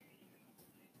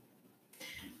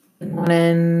Good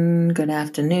morning, good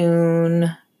afternoon,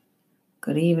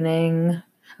 good evening.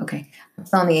 Okay, I'm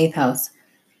still in the eighth house.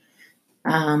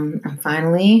 I'm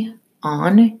finally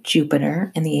on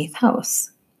Jupiter in the eighth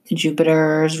house.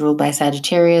 Jupiter is ruled by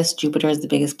Sagittarius. Jupiter is the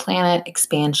biggest planet,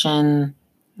 expansion,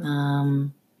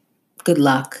 good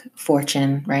luck,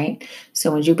 fortune, right?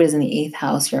 So when Jupiter is in the eighth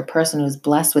house, you're a person who's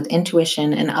blessed with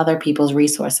intuition and other people's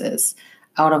resources.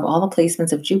 Out of all the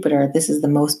placements of Jupiter, this is the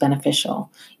most beneficial.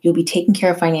 You'll be taken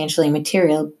care of financially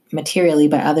and materially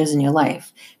by others in your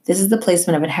life. This is the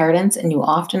placement of inheritance, and you will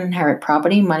often inherit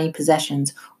property, money,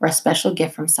 possessions, or a special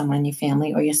gift from someone in your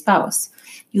family or your spouse.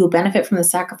 You will benefit from the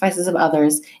sacrifices of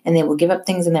others, and they will give up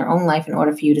things in their own life in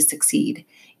order for you to succeed.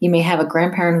 You may have a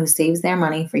grandparent who saves their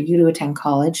money for you to attend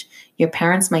college. Your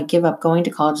parents might give up going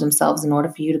to college themselves in order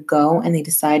for you to go, and they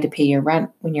decide to pay your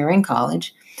rent when you're in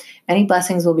college. Many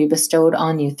blessings will be bestowed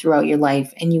on you throughout your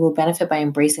life, and you will benefit by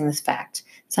embracing this fact.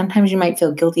 Sometimes you might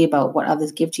feel guilty about what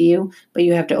others give to you, but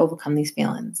you have to overcome these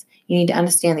feelings. You need to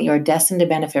understand that you are destined to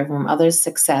benefit from others'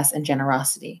 success and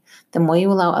generosity. The more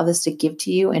you allow others to give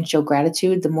to you and show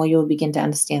gratitude, the more you will begin to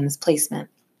understand this placement.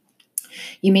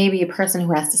 You may be a person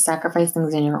who has to sacrifice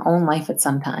things in your own life at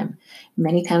some time.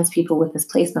 Many times, people with this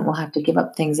placement will have to give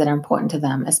up things that are important to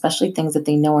them, especially things that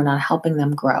they know are not helping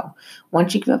them grow.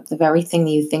 Once you give up the very thing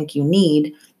that you think you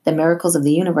need, the miracles of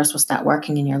the universe will start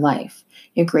working in your life.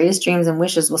 Your greatest dreams and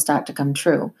wishes will start to come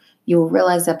true. You will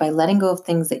realize that by letting go of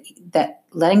things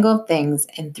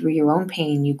and through your own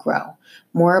pain, you grow.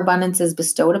 More abundance is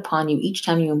bestowed upon you each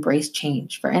time you embrace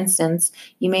change. For instance,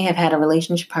 you may have had a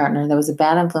relationship partner that was a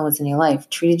bad influence in your life,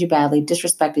 treated you badly,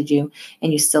 disrespected you,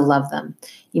 and you still love them.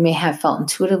 You may have felt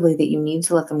intuitively that you needed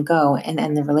to let them go and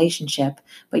end the relationship,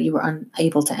 but you were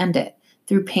unable to end it.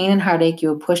 Through pain and heartache, you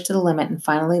were pushed to the limit and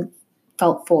finally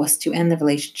felt forced to end the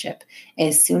relationship.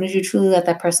 As soon as you truly let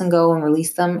that person go and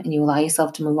release them and you allow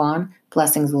yourself to move on,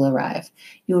 blessings will arrive.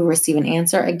 You will receive an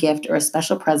answer, a gift, or a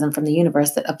special present from the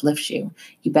universe that uplifts you.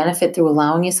 You benefit through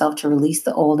allowing yourself to release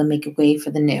the old and make a way for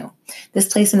the new. This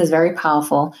placement is very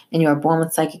powerful, and you are born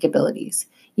with psychic abilities.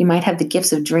 You might have the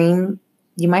gifts of dreams,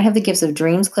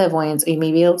 clairvoyance, or you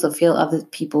may be able to feel other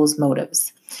people's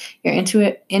motives. Your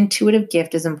intuitive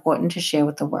gift is important to share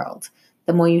with the world.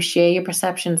 The more you share your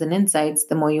perceptions and insights,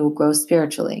 the more you will grow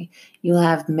spiritually. You will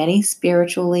have many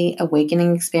spiritually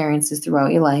awakening experiences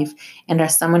throughout your life and are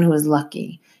someone who is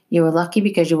lucky. You are lucky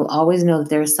because you will always know that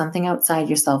there is something outside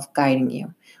yourself guiding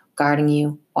you, guarding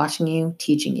you, watching you,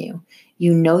 teaching you.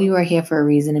 You know you are here for a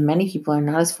reason, and many people are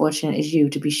not as fortunate as you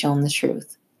to be shown the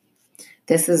truth.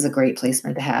 This is a great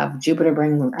placement to have. I feel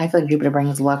like Jupiter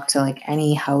brings luck to like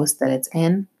any house that it's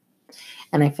in.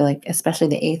 And I feel like especially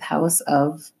the eighth house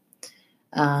of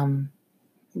um,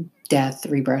 death,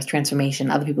 rebirth, transformation,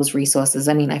 other people's resources.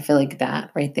 I mean, I feel like that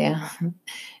right there.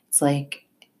 It's like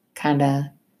kind of,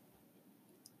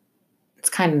 it's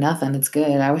kind of nothing. It's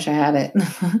good. I wish I had it.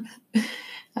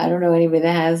 I don't know anybody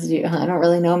that has, I don't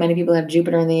really know many people have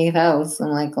Jupiter in the eighth house. I'm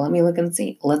like, let me look and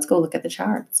see. Let's go look at the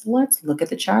charts. Let's look at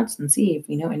the charts and see if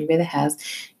we know anybody that has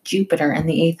Jupiter in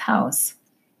the eighth house.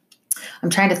 I'm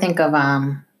trying to think of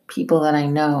people that I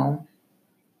know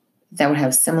that would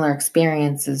have similar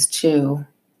experiences to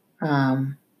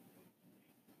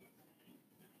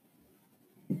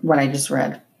what I just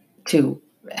read, to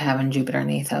having Jupiter in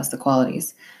the eighth house, the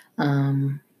qualities.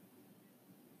 I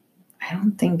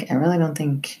really don't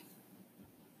think.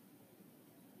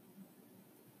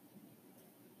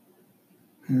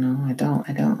 No, I don't.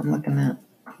 I'm looking at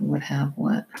who would have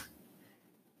what.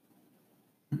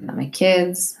 Not my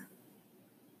kids.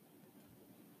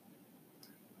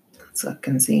 Let's look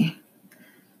and see.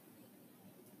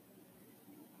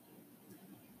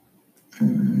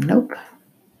 Nope.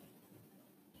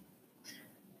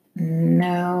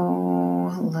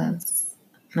 No.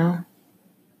 No.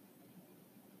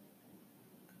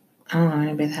 I don't know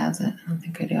anybody that has it. I don't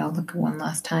think I do. I'll look at one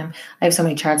last time. I have so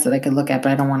many charts that I could look at,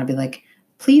 but I don't want to be like,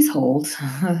 please hold.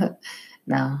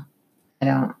 No, I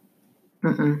don't.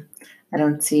 I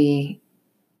don't see.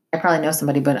 I probably know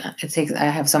somebody, but I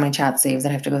have so many chat saves that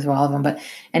I have to go through all of them. But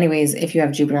anyways, if you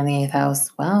have Jupiter in the eighth house,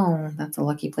 well, that's a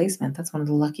lucky placement. That's one of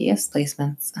the luckiest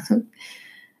placements.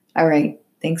 All right.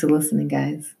 Thanks for listening,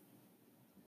 guys.